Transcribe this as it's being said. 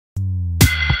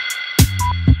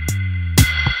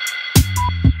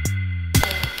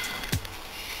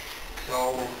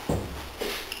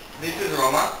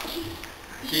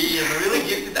He is a really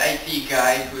gifted IT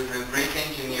guy who is a great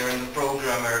engineer and a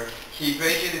programmer. He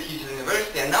graduated his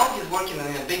university and now he's working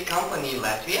in a big company in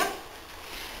Latvia.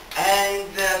 And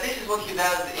this is what he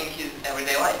does in his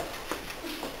everyday life.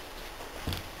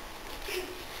 Can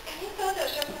you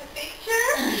Photoshop my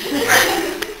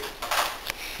picture?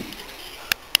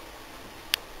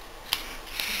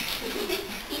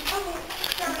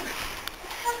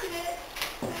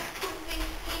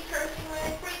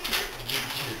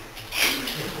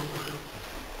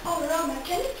 Oh, Roma,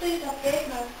 can you please update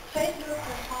my Facebook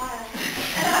profile?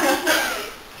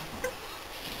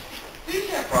 Do you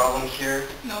see a problem here?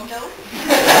 No.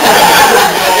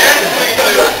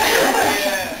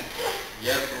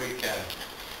 Yes, we can.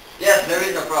 Yes, there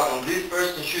is a problem. This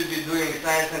person should be doing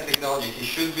science and technology. He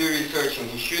should be researching.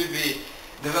 He should be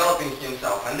developing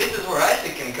himself. And this is where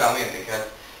Isaac can come in because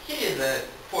he is a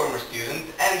former student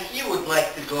and he would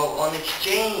like to go on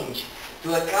exchange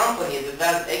to a company that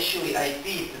does actually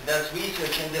IT, that does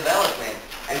research and development.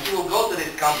 And he will go to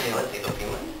this company, let's say to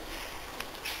Finland,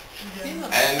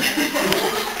 and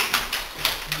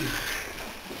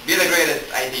be the greatest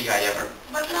IT guy ever.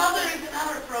 But now there is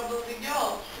another problem with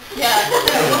y'all. Yeah.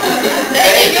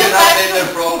 They cannot update their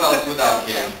profiles without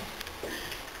him.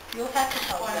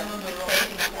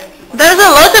 There's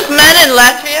a lot of men in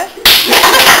Latvia